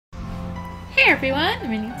Hey everyone,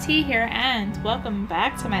 rinimt here, and welcome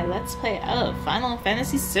back to my Let's Play of Final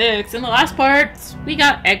Fantasy VI. In the last part, we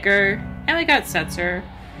got Edgar, and we got Setzer.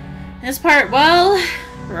 In this part, well,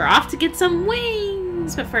 we're off to get some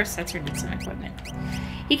wings! But first, Setzer needs some equipment.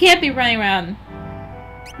 He can't be running around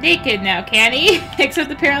naked now, can he?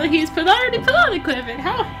 Except apparently he's already put on equipment.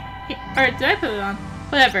 How? Or did I put it on?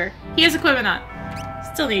 Whatever. He has equipment on.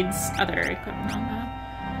 Still needs other equipment on, though.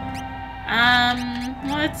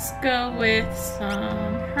 Let's go with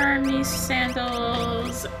some Hermes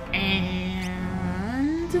sandals,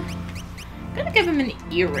 and I'm gonna give him an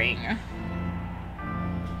earring.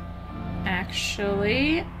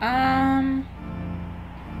 Actually,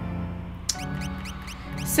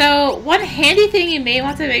 so one handy thing you may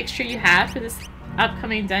want to make sure you have for this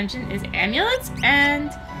upcoming dungeon is amulets, and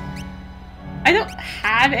I don't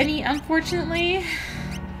have any, unfortunately,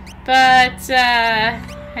 but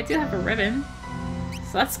I do have a ribbon,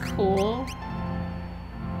 so that's cool.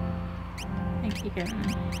 I think you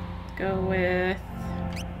can go with...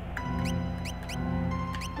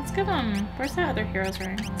 Let's give him... Where's that other hero's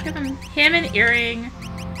ring? Let's give him an earring.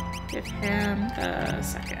 Give him the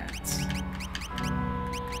second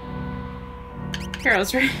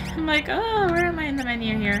hero's ring. I'm like, oh, where am I in the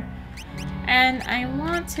menu here? And I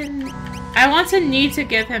want to need to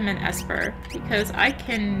give him an Esper, because I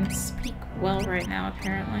can speak well right now,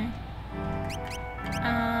 apparently.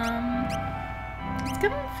 Let's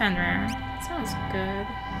give him Fenrir. That sounds good.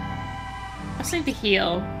 I also need to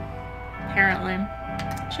heal, apparently.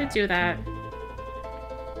 Should do that.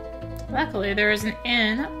 Luckily, there is an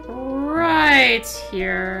inn right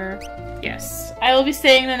here. Yes, I will be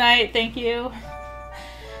staying the night, thank you.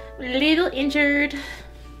 A little injured.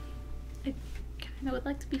 I would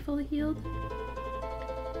like to be fully healed.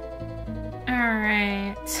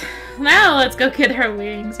 Alright. Now let's go get our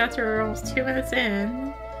wings after we're almost 2 minutes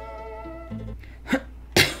in.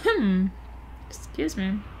 Excuse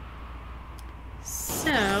me.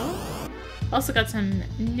 So, also got some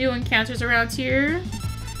new encounters around here.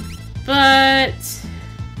 But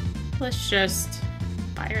let's just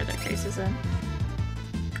fire their faces in.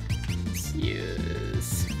 Let's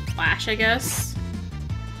use Flash, I guess.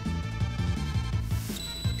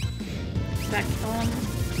 Does that kill him?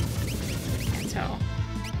 Can't tell.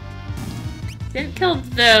 Didn't kill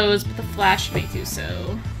those, but the Flash may do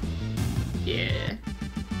so. Yeah.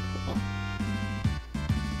 Cool.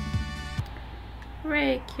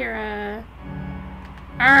 Hooray, Kira.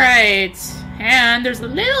 Alright. And there's a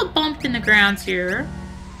little bump in the ground here,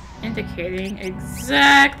 indicating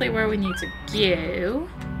exactly where we need to go.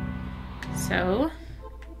 So,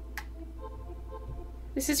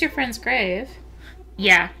 this is your friend's grave.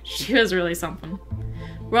 Yeah, she was really something.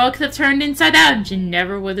 World could have turned inside out and she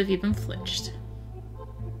never would have even flinched.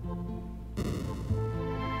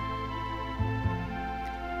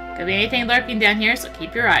 Could be anything lurking down here, so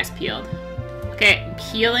keep your eyes peeled. Okay, I'm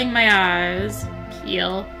peeling my eyes.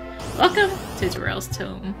 Peel. Welcome to DLROW's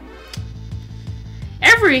tomb.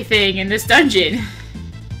 Everything in this dungeon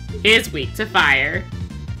is weak to fire.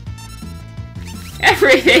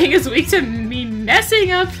 Everything is weak to me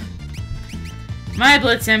messing up my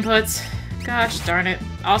blitz inputs. Gosh darn it.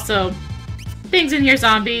 Also, things in here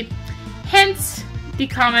zombie. Hence the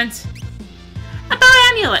comment about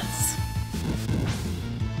amulets.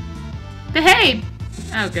 Behave!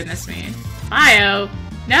 Oh goodness me. Bio!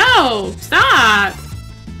 No! Stop!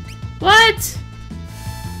 What?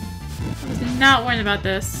 I was not warned about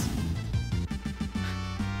this.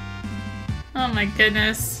 Oh my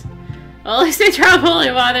goodness. Well, at least they drop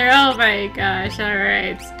holy water. Oh my gosh,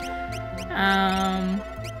 alright.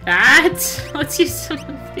 That? Let's use some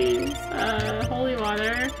of these. Holy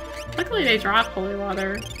water. Luckily they drop holy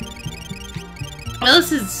water. Well,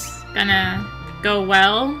 this is gonna go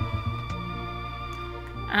well.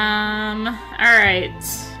 Alright.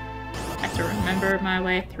 I have to remember my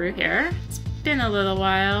way through here. It's been a little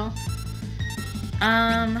while.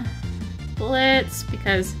 Blitz,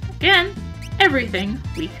 because, again, everything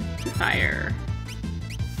weak to fire.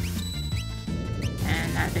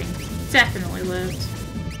 And that thing definitely lived.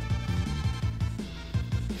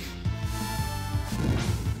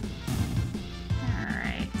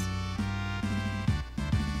 Alright.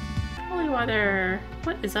 Holy water.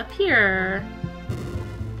 What is up here?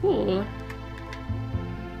 Ooh.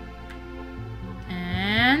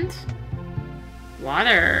 And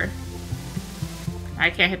water. I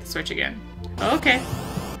can't hit the switch again. Okay.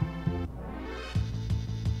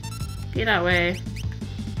 Be that way.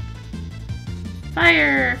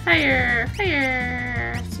 Fire! Fire!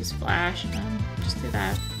 Fire! Let's use Flash. Just do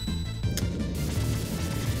that.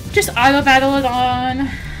 Just auto battle it on.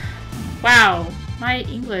 Wow. My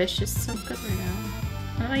English is so good right now.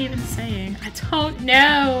 What am I even saying? I don't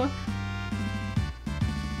know!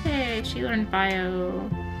 Hey, she learned bio.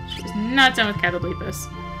 She's not done with Catoblepus.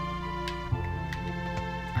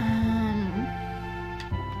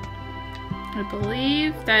 I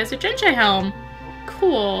believe that is a Genji helm.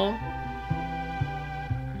 Cool.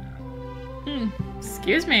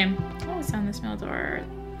 Excuse me. What was on this mail door?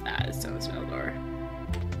 That is on this mail door.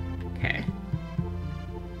 Okay.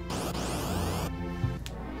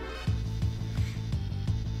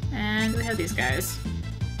 And we have these guys.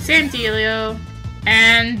 Same dealio.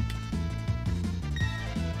 And...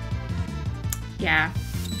 yeah.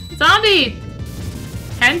 Zombie!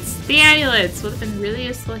 Hence the amulets. Would have been really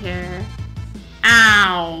useful here.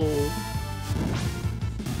 Ow!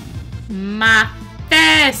 My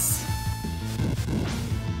face!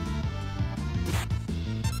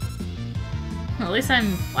 Well, at least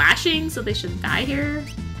I'm flashing, so they should die here.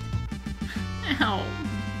 Ow.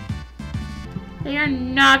 They are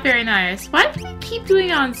not very nice. Why do we keep doing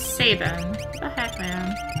it on Sabin? What the heck,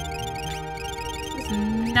 man?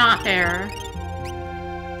 It's not fair.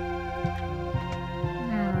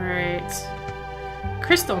 Alright.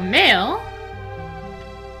 Crystal Mail?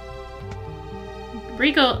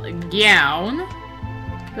 Regal Gown.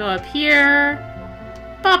 Go up here.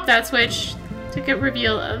 Pop that switch to get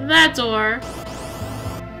reveal of that door.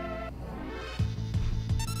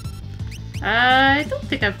 I don't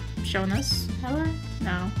think I've shown this. Have I?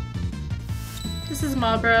 No. This is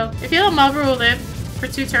Marlboro. If you let Marlboro live for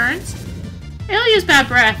 2 turns, it'll use bad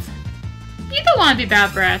breath. You don't want to be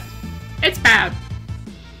bad breath. It's bad.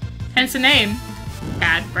 Hence the name.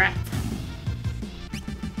 Bad breath.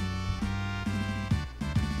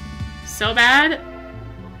 So bad,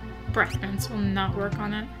 breath mints will not work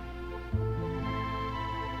on it.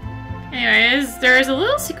 Anyways, there is a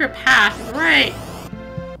little secret path right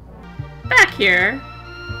back here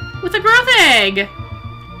with a growth egg.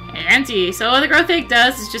 Handy. So what the growth egg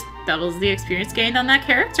does is just doubles the experience gained on that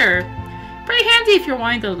character. Pretty handy if you're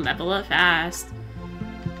wanting to level up fast.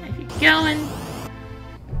 If you go in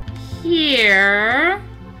here,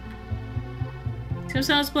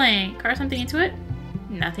 Tombstone's blank. Carve something into it.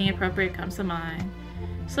 Nothing appropriate comes to mind.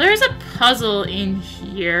 So there's a puzzle in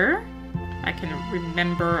here. I can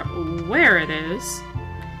remember where it is.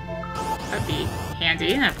 That'd be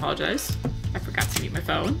handy, and I apologize. I forgot to mute my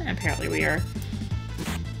phone, and apparently we are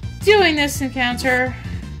doing this encounter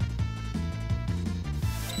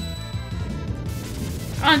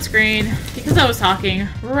on screen because I was talking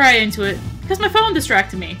right into it because my phone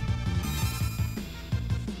distracted me.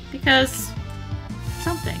 Because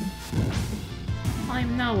something. I don't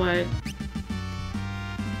even know what.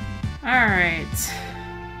 Alright.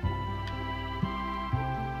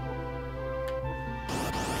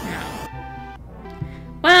 No.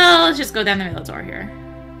 Well, let's just go down the middle door here.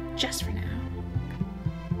 Just for now.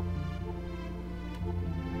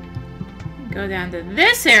 Go down to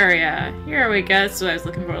this area. Here we go. That's what I was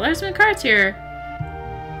looking for. There's some cards here.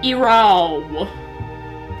 ERAUQS.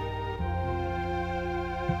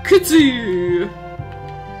 Kitty.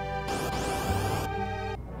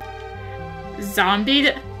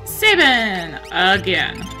 Zombied Sabin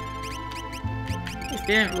again. It's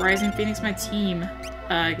been Rising Phoenix my team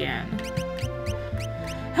again.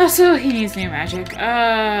 Also, he needs new magic.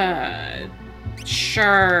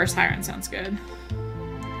 Sure, Siren sounds good.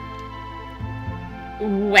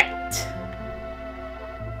 Wet.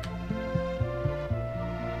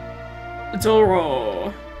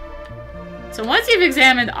 DLROW. So once you've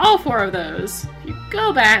examined all 4 of those, you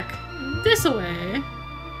go back this way,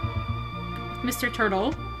 Mr.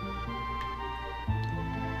 Turtle.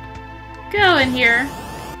 Go in here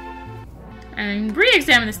and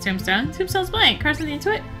re-examine this tombstone. Tombstone's blank. Carve something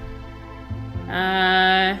into it.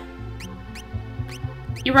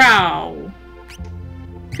 ERAUQS.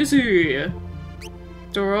 Kissy.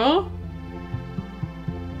 DLROW.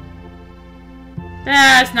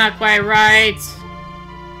 That's not quite right.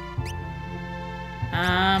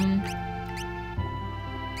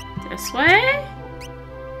 This way?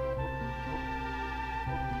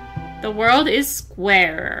 The world is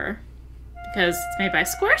square. Because it's made by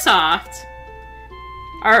Squaresoft.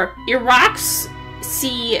 Or ERAUQS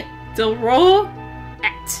see DLROW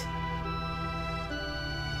et.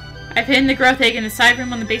 I've hidden the growth egg in the side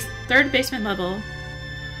room on the 3rd basement level.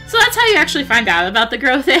 So that's how you actually find out about the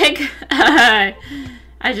growth egg. I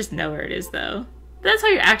just know where it is though. That's how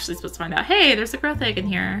you're actually supposed to find out. Hey, there's a growth egg in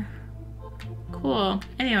here. Cool.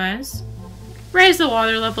 Anyways, raise the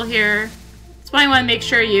water level here. That's why I want to make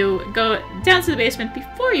sure you go down to the basement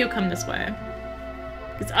before you come this way.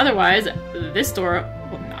 Because otherwise, this door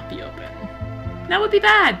will not be open. That would be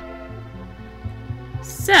bad.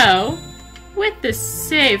 So, with the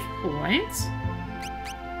save point,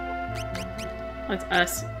 let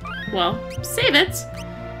us, well, save it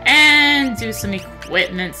and do some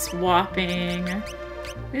equipment swapping.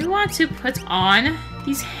 We want to put on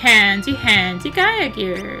these handy Gaia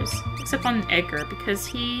gears. Except on Edgar, because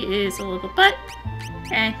he is a little butt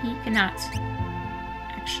and he cannot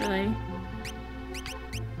actually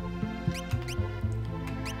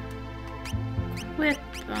equip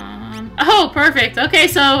them. Oh, perfect! Okay,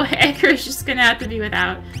 so Edgar is just gonna have to be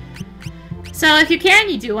without. So if you can,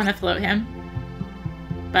 you do want to float him.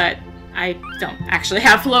 But I don't actually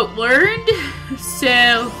have float learned,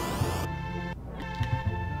 so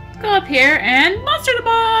go up here and monster the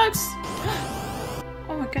box!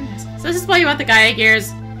 Oh my goodness. So this is why you want the Gaia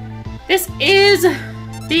gears. This is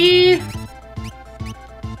the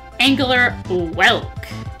angular whelk.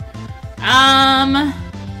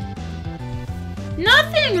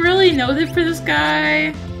 Nothing really noted for this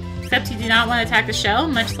guy. Except you do not want to attack the shell,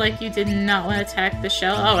 much like you did not want to attack the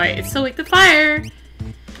shell. Oh wait, it's so weak to fire.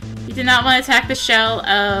 You did not want to attack the shell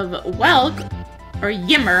of whelk or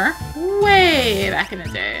yimmer way back in the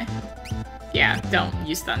day. Yeah, don't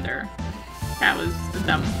use thunder. That was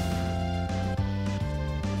dumb.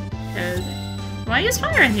 Because why use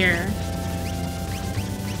fire in here?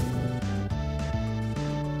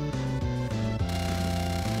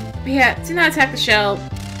 But yeah, do not attack the shell.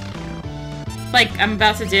 Like I'm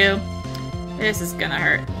about to do. This is gonna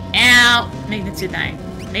hurt. Ow! Magnitude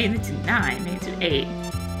 9. Magnitude 9. Magnitude 8.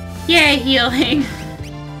 Yay, healing!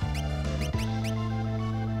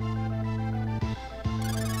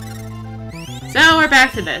 So we're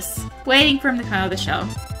back to this. Waiting for him to come out of the shell.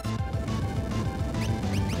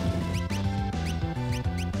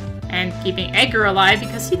 And keeping Edgar alive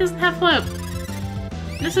because he doesn't have float.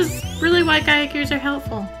 This is really why Gaia gears are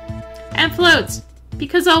helpful. And floats!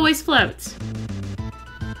 Because always floats.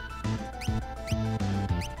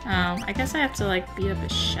 I guess I have to like beat up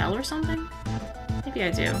his shell or something? Maybe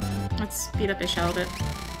I do. Let's beat up his shell a bit.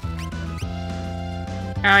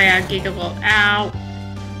 Oh yeah, Gigavolt. Ow!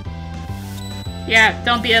 Yeah,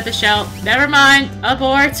 don't beat up the shell. Never mind.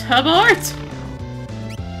 Abort! Abort!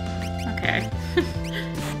 Okay.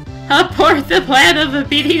 Abort the plan of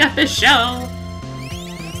beating up the shell!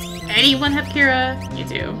 Anyone have Kira? You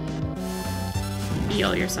do.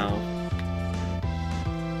 Heal yourself.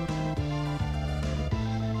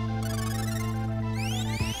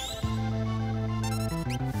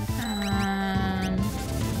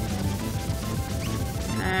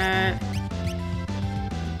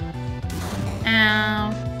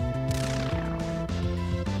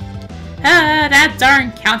 That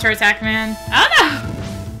darn counterattack, man. Oh no!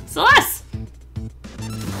 Celeste!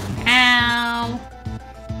 Ow.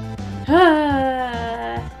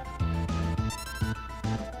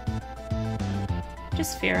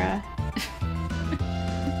 Just Fira.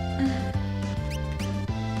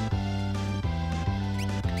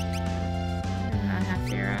 Not have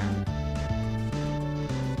Fira.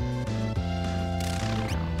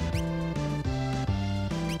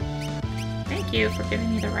 Thank you for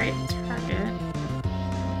giving me the right target.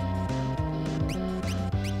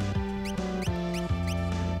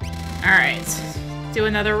 Alright. Do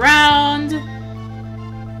another round.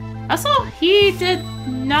 Also, he did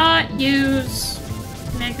not use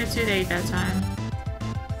Magnitude 8 that time.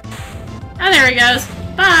 Oh, there he goes.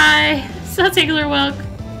 Bye! So Angular Whelk.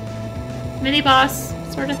 Mini-boss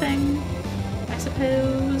sort of thing, I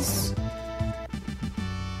suppose.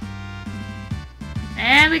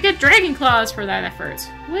 And we get Dragon Claws for that effort.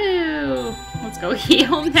 Woo! Let's go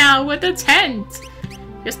heal now with a tent!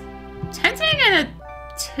 Just tenting in a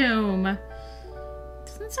tomb.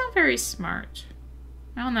 Doesn't sound very smart.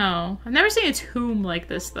 I don't know. I've never seen a tomb like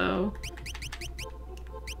this, though.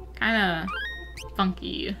 Kinda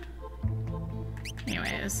funky.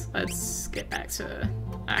 Anyways, let's get back to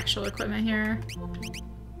actual equipment here.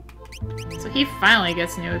 So he finally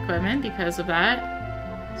gets new equipment because of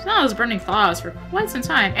that. He's not those burning claws for quite some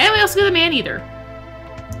time. And we also get a man-eater.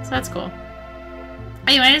 So that's cool.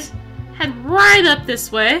 Anyways, head right up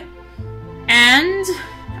this way. And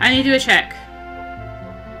I need to do a check.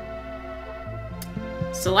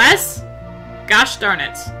 Celeste? Gosh darn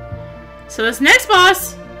it. So this next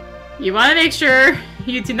boss, you want to make sure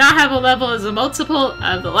you do not have a level as a multiple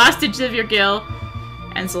of the last digit of your guild.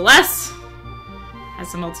 And Celeste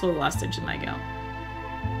has a multiple of the last digit of my guild.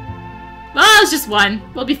 Well, it's just one.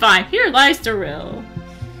 We'll be fine. Here lies Daryl.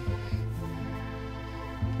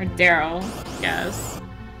 Or Daryl, I guess.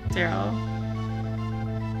 Daryl.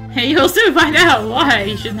 Hey, you'll soon find out why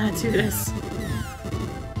you should not do this.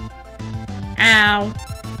 Ow.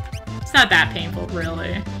 It's not that painful,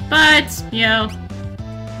 really. But, you know,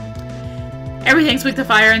 Everything's weak to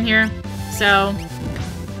fire in here, so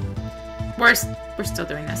we're still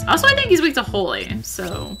doing this. Also, I think he's weak to holy,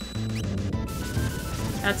 so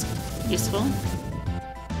that's useful.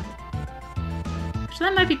 Actually,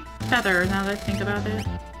 that might be better now that I think about it.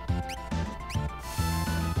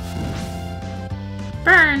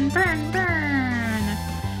 Burn, burn, burn!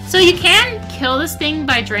 So you can kill this thing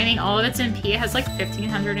by draining all of its MP. It has like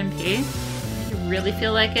 1500 MP. If you really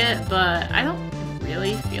feel like it, but I don't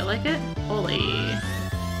really feel like it. Holy.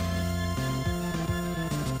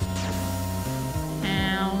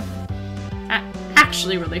 Ow. That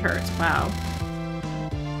actually really hurts. Wow.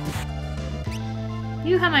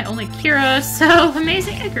 You have my only Kira, so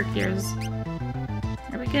amazing Edgar Cures.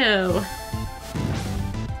 There we go.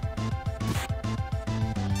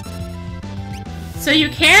 So you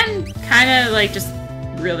can kind of like just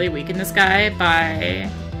really weaken this guy by...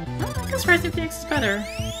 Oh, I guess Rising Phoenix is better.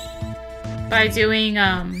 By doing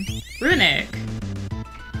Runic.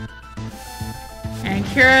 And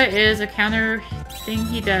Kira is a counter thing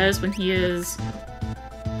he does when he is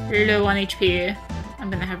low on HP. I'm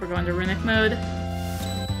gonna have her go into Runic mode.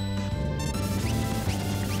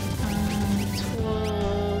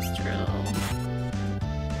 Tools, drill.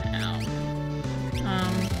 Ow.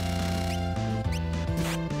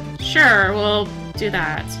 Sure, we'll do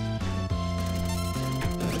that.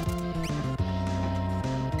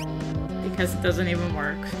 Because it doesn't even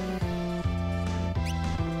work.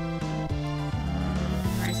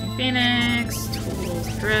 Rising Phoenix, tools,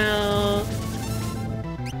 drill.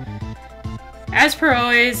 As per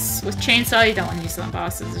always, with Chainsaw you don't want to use it on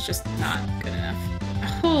bosses, it's just not good enough.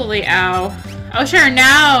 Holy ow. Oh sure,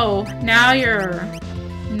 now you're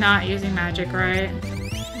not using magic, right?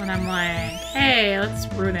 When I'm like, hey, let's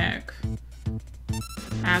Runic.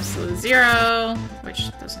 Absolute 0, which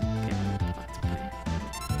doesn't give a lot to play.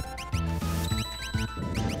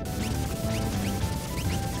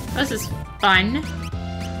 This is fun.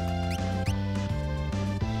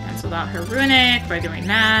 Cancel out her Runic by doing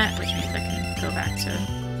that, which means I can go back to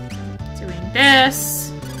doing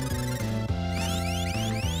this.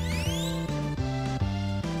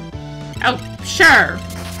 Oh, sure!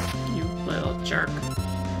 You little jerk.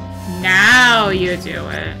 Now you do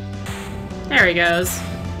it. There he goes.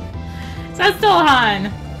 So that's still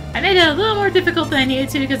Han. I made it a little more difficult than I needed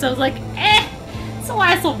to because I was like,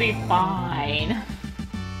 Celeste will be fine.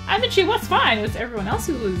 I mean, she was fine. It was everyone else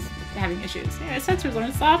who was having issues. Yeah, Setsu's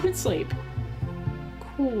gonna stop and sleep.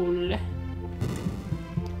 Cool.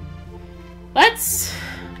 Let's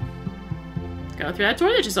go through that door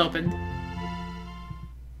that just opened.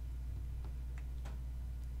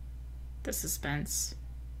 The suspense.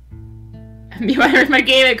 Meanwhile, my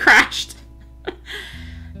game had crashed.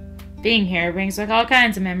 Being here brings like all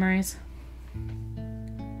kinds of memories.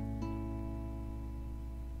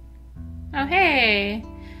 Oh hey!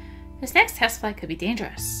 This next test flight could be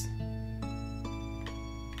dangerous.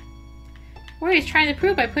 What are you trying to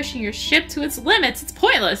prove by pushing your ship to its limits? It's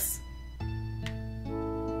pointless!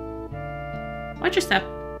 Watch your step.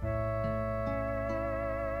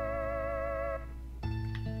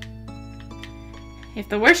 If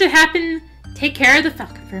the worst should happen, take care of the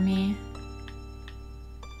Falcon for me.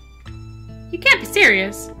 You can't be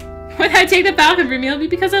serious. When I take the Falcon from you, it'll be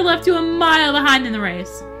because I left you a mile behind in the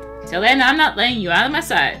race. Till then, I'm not letting you out of my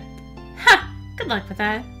sight. Ha! Good luck with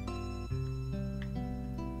that.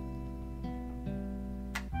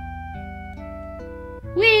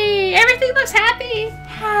 Whee! Everything looks happy!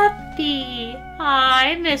 Happy! Aw,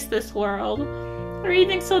 I miss this world.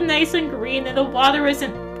 Everything's so nice and green and the water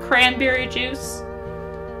isn't cranberry juice.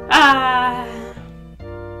 Ah!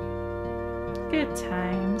 Good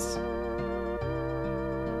times.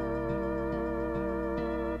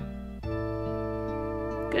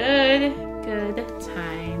 Good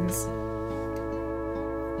times.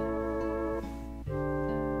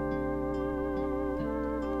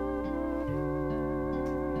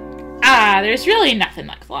 Ah, there's really nothing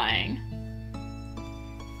like flying.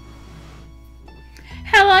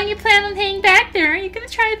 How long you plan on hanging back there? Are you gonna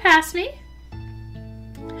try to pass me?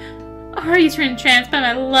 Or are you entranced by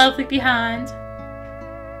my lovely behind?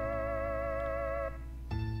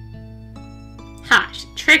 Ha! She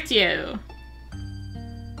tricked you!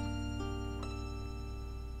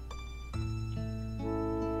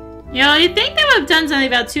 You know, you'd think they would have done something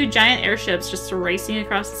about 2 giant airships just racing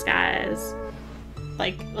across the skies.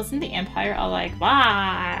 Like, wasn't the Empire all like,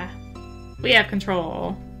 "Wah! We have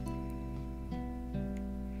control."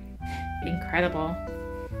 Incredible.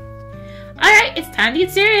 Alright, it's time to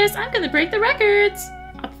get serious. I'm gonna break the records.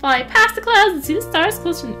 I'll fly past the clouds and see the stars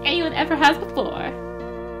closer than anyone ever has before.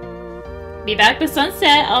 Be back by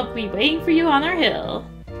sunset. I'll be waiting for you on our hill.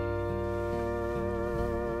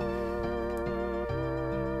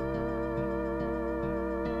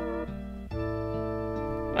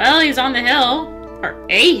 Well, he's on the hill. Or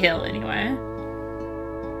a hill, anyway.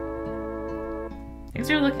 Things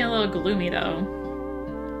are looking a little gloomy,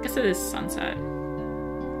 though. I guess it is sunset.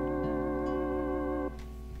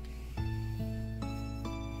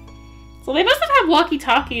 So they must have had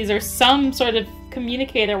walkie-talkies or some sort of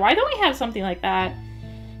communicator. Why don't we have something like that?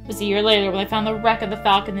 It was a year later when I found the wreck of the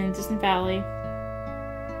Falcon in a distant valley.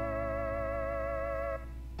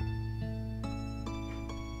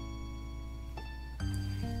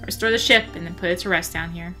 Restore the ship and then put it to rest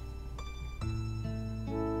down here.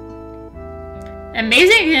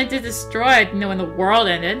 Amazing it didn't destroy it, when the world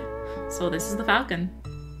ended. So this is the Falcon.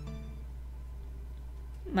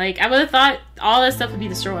 Like, I would have thought all this stuff would be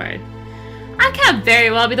destroyed. I can't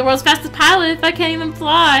very well be the world's fastest pilot if I can't even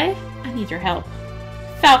fly. I need your help.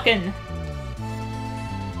 Falcon.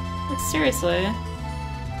 Like, seriously.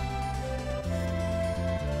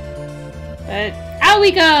 But out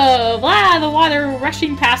we go! Blah! The water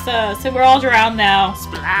rushing past us, and we're all drowned now.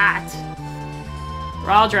 Splat!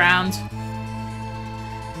 We're all drowned.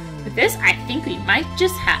 With this, I think we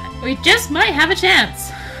just might have a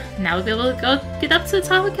chance. Now we'll be able to go get up to the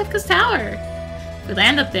top of Kefka's tower. If we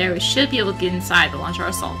land up there, we should be able to get inside to launch our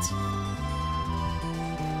assault.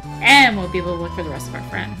 And we'll be able to look for the rest of our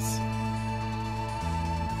friends.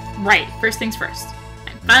 Right, first things first.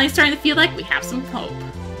 I'm finally starting to feel like we have some hope.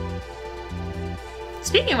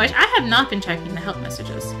 Speaking of which, I have not been checking the help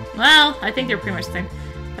messages. Well, I think they're pretty much the same.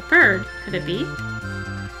 A bird, could it be?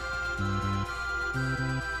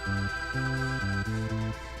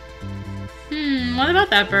 What about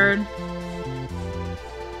that bird?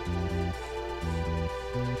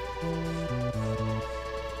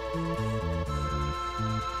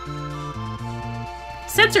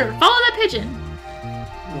 Sensor, follow that pigeon!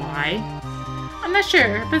 Why? I'm not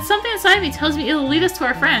sure, but something inside me tells me it'll lead us to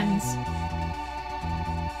our friends.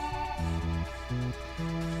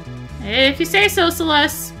 If you say so,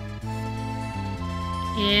 Celeste.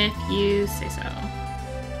 If you say so.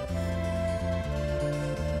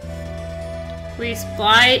 We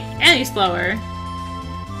fly any slower.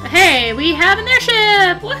 But hey, we have an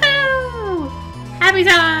airship! Woohoo! Happy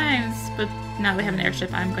times! But now we have an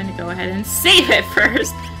airship, I'm going to go ahead and save it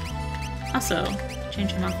first. Also,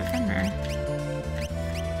 change him off the fender.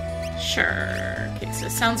 Sure. Okay, so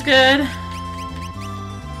sounds good.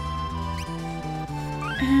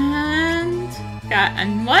 And got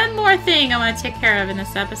one more thing I want to take care of in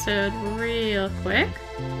this episode real quick.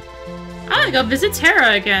 I want to go visit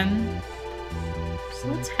Terra again. So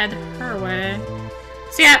let's head her way.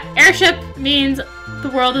 So yeah, airship means the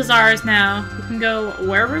world is ours now. We can go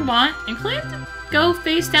wherever we want, including go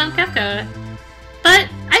face down Kefka. But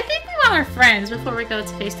I think we want our friends before we go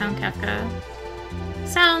to face down Kefka.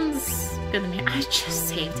 Sounds good to me. I just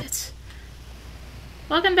saved it.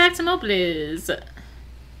 Welcome back to Mobliz.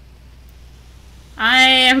 I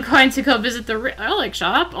am going to go visit the relic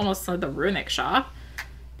shop, almost like the runic shop,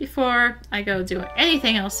 before I go do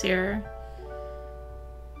anything else here.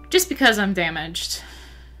 Just because I'm damaged.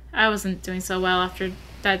 I wasn't doing so well after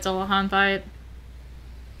that Dullahan fight.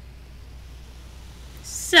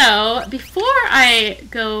 So, before I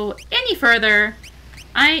go any further,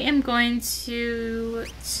 I am going to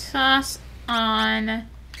toss on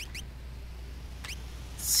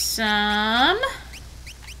some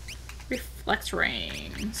reflect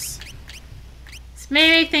rings. This may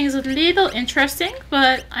make things a little interesting,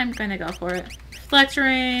 but I'm gonna go for it. Reflect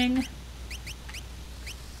ring.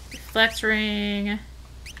 Reflect ring.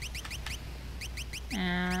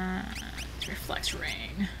 And reflect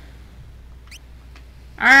ring.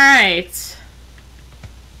 Alright.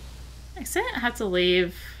 I said I had to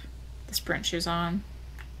leave the sprint shoes on.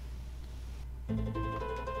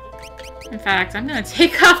 In fact, I'm gonna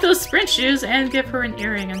take off those sprint shoes and give her an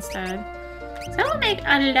earring instead. So that will make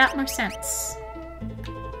a lot more sense.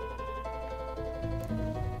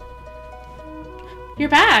 You're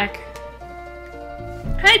back!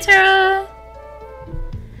 Hi, Tara!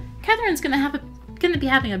 Catherine's gonna be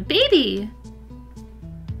having a baby!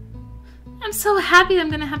 I'm so happy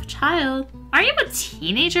I'm gonna have a child. Are you a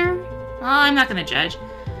teenager? Oh, I'm not gonna judge.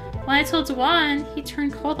 When I told Dewan, he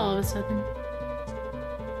turned cold all of a sudden.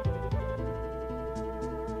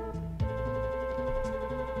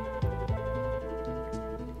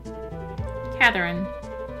 Catherine.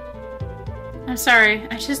 I'm sorry,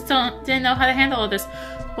 I just didn't know how to handle all this.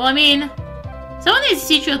 Well, I mean, someone needs to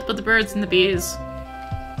teach you about the birds and the bees.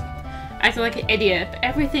 I acted like an idiot, but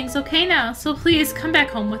everything's okay now, so please come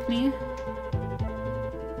back home with me.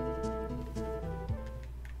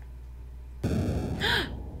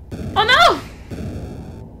 Oh no!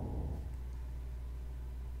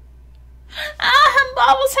 Ah, I'm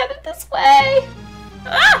almost headed this way!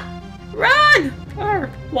 Ah!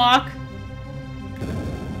 walk.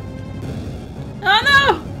 Oh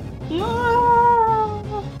no!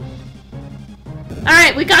 No!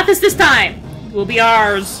 Alright, we got this time! It will be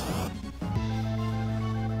ours.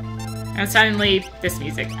 And suddenly, this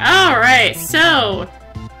music. Alright, so...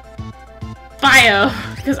 Bio.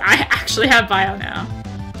 Because I actually have bio now.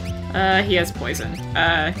 He has poison. In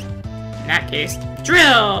that case,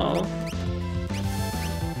 drill!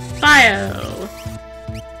 Bio!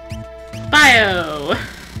 Bio!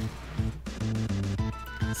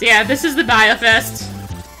 So yeah, this is the Bio Fest.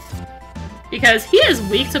 Because he is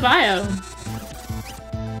weak to bio.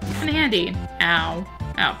 Kinda handy. Ow.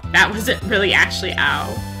 Oh, that wasn't really actually ow.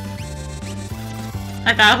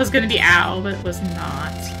 I thought it was gonna be ow, but it was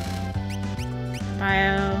not.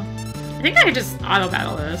 Bio. I think I could just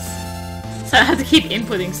auto-battle this. So I have to keep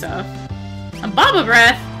inputting stuff. A Baba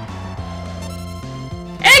Breath!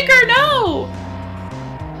 Anchor, no!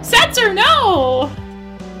 Setzer, no!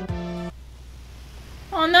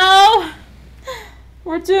 Oh no!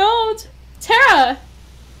 We're doomed! Terra!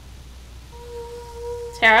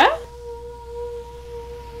 Terra?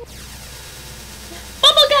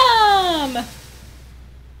 Bubblegum!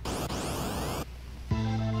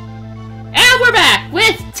 And we're back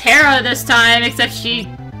with Terra this time, except she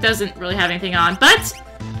doesn't really have anything on, but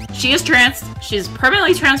she is tranced. She's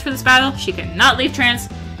permanently tranced for this battle. She cannot leave trance.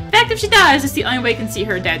 In fact, if she dies, it's the only way you can see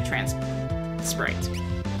her dead trance sprite.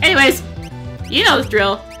 Anyways, you know the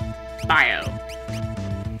drill. Bio.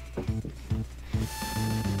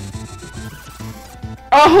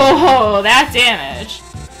 Oh, that damage.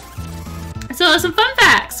 So, some fun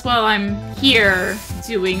facts while I'm here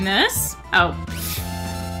doing this. Oh.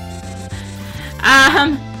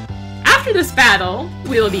 After this battle,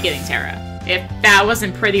 we will be getting Terra. If that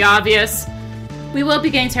wasn't pretty obvious, we will be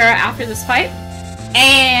getting Terra after this fight.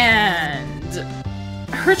 And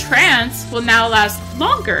her trance will now last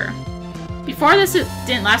longer. Before this, it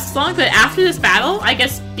didn't last as long, but after this battle, I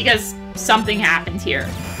guess because something happened here,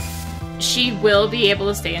 she will be able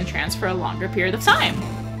to stay in trance for a longer period of time.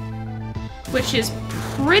 Which is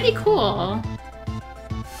pretty cool.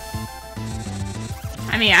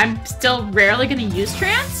 I mean, I'm still rarely gonna use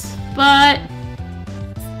trance, but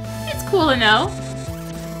it's cool to know.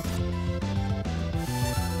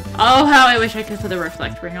 Oh, how I wish I could put a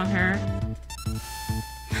reflect ring on her.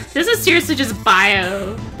 This is seriously just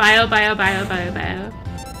bio. Bio, bio, bio, bio, bio.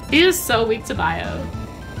 He is so weak to bio.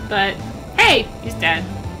 But, hey, he's dead.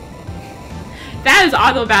 That is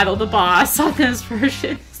auto battle the boss on this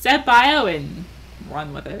version. Set bio and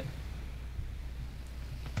run with it.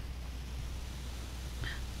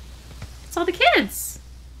 It's all the kids.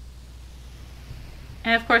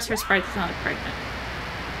 And of course her sprite is not pregnant.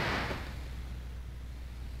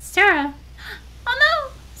 It's Terra. Oh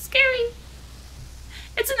no! Scary!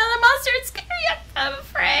 It's another monster! It's scary! I'm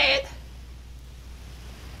afraid!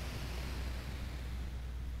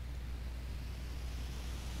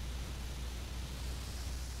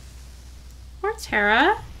 Poor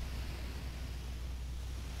Terra.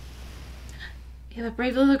 You have a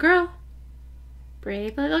brave little girl.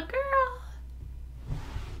 Brave little girl.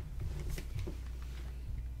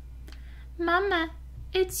 Mama,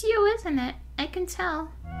 it's you, isn't it? I can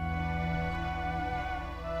tell.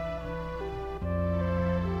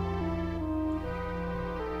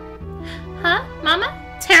 Huh?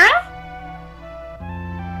 Mama? Terra?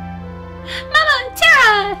 Mama!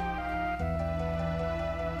 Terra!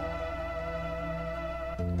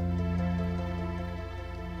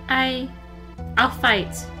 I'll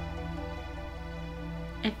fight.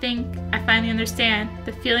 I think I finally understand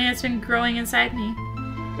the feeling that's been growing inside me.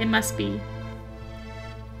 It must be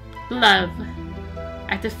love. I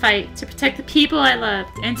have to fight to protect the people I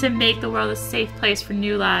loved and to make the world a safe place for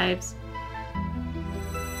new lives.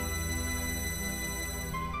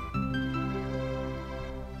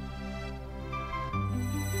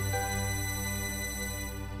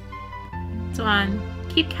 Swan,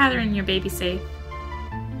 keep Catherine your baby safe.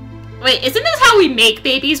 Wait, isn't this how we make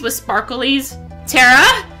babies with sparklies?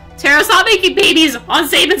 Terra? Terra, stop making babies on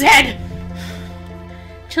Sabin's head!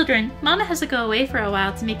 Children, Mama has to go away for a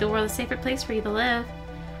while to make the world a safer place for you to live.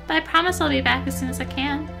 But I promise I'll be back as soon as I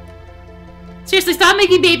can. Seriously, stop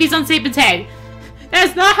making babies on Sabin's head!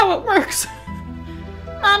 That's not how it works!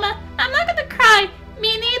 Mama, I'm not gonna cry!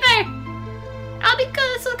 Me neither! I'll be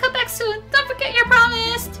good, so I'll come back soon. Don't forget your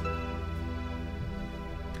promise!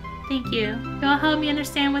 Thank you. You'll help me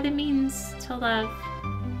understand what it means to love.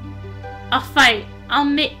 I'll fight. I'll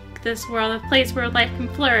make this world a place where life can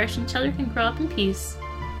flourish and children can grow up in peace.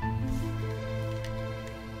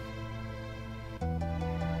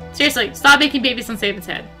 Seriously, stop making babies on Sabin's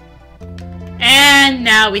head. And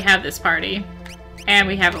now we have this party. And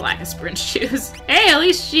we have a lack of sprint shoes. Hey, at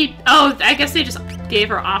least she... Oh, I guess they just gave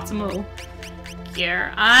her optimal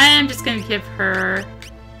gear. I'm just gonna give her...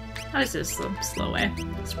 How is this slow way?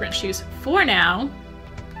 Sprint shoes for now.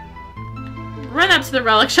 Run up to the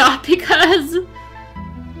relic shop because...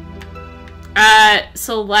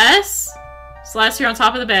 Celeste, you're on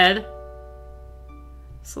top of the bed.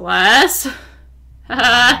 Celeste?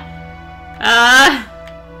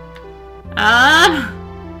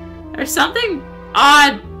 There's something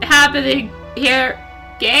odd happening here.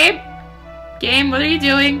 Game, what are you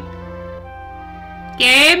doing?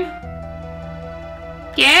 Game?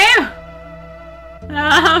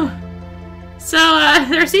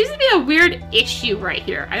 There seems to be a weird issue right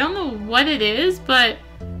here. I don't know what it is, but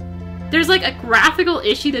there's like a graphical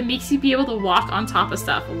issue that makes you be able to walk on top of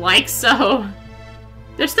stuff, like so.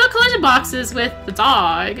 There's still collision boxes with the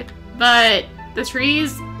dog, but the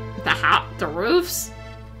trees, the roofs,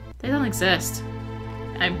 they don't exist.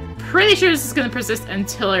 I'm pretty sure this is going to persist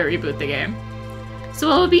until I reboot the game.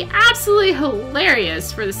 So it would be absolutely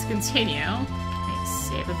hilarious for this to continue. Let me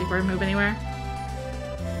save it before I move anywhere.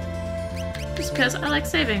 Just because I like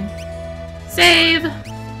saving. Save!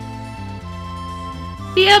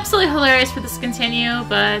 Be absolutely hilarious for this to continue,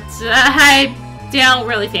 but I don't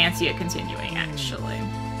really fancy it continuing, actually.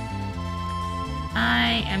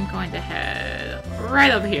 I am going to head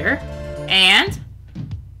right over here, and...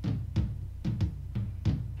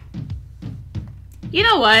 You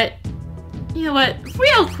know what?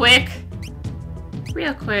 Real quick,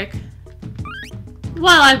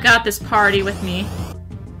 while I've got this party with me,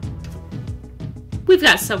 we've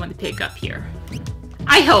got someone to pick up here.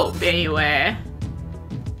 I hope, anyway.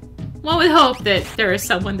 One would hope that there is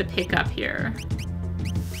someone to pick up here.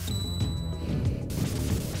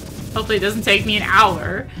 Hopefully it doesn't take me an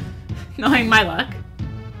hour, knowing my luck.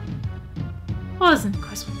 Well, isn't of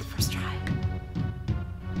course with the first try.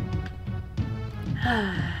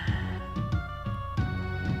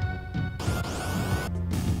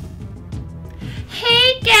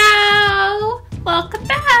 Hey, gal! Welcome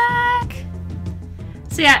back!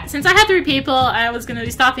 So yeah, since I had 3 people, I was gonna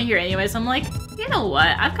be stopping here anyway, so I'm like, you know what?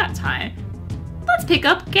 I've got time. Let's pick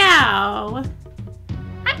up Gao.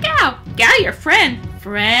 I'm Gao. Gao, your friend.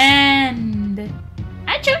 I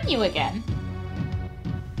join you again.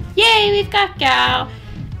 Yay, we've got Gao.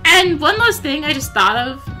 And one last thing I just thought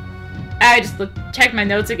of. I just checked my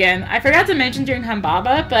notes again. I forgot to mention during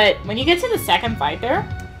Humbaba, but when you get to the second fight there,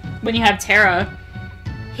 when you have Terra,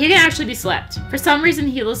 he can actually be slept. For some reason,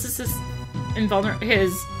 he loses his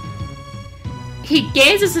he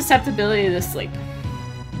gains a susceptibility to sleep.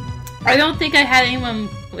 I don't think I had anyone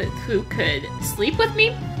who could sleep with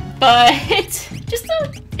me, but just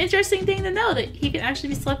an interesting thing to know that he can actually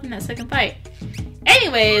be slept in that second fight.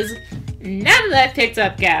 Anyways, now that I've picked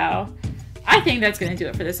up Gao, I think that's going to do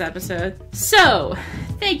it for this episode. So,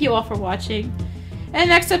 thank you all for watching. In the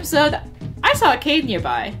next episode, I saw a cave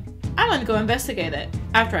nearby. I'm going to go investigate it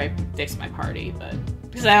after I fix my party, but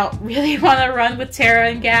because I don't really want to run with Terra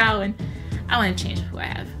and Gao, and I want to change who I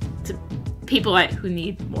have to people who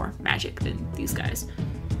need more magic than these guys.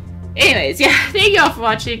 Anyways, yeah, thank you all for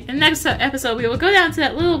watching. In the next episode, we will go down to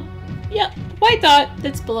that little, white dot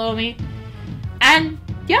that's below me. And,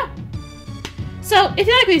 yeah. So, if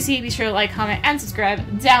you like what you see, be sure to like, comment, and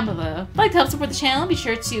subscribe down below. If you'd like to help support the channel, be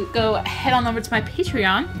sure to go head on over to my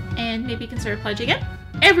Patreon, and maybe consider pledging it.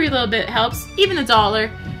 Every little bit helps, even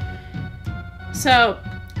 $1. So,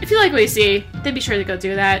 if you like what you see, then be sure to go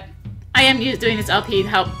do that. I am doing this LP to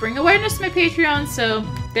help bring awareness to my Patreon, so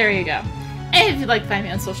there you go. And if you'd like to find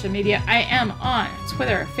me on social media, I am on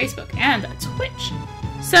Twitter, Facebook, and Twitch.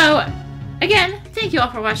 So, again, thank you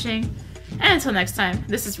all for watching, and until next time,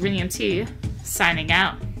 this is rinimt signing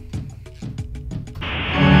out.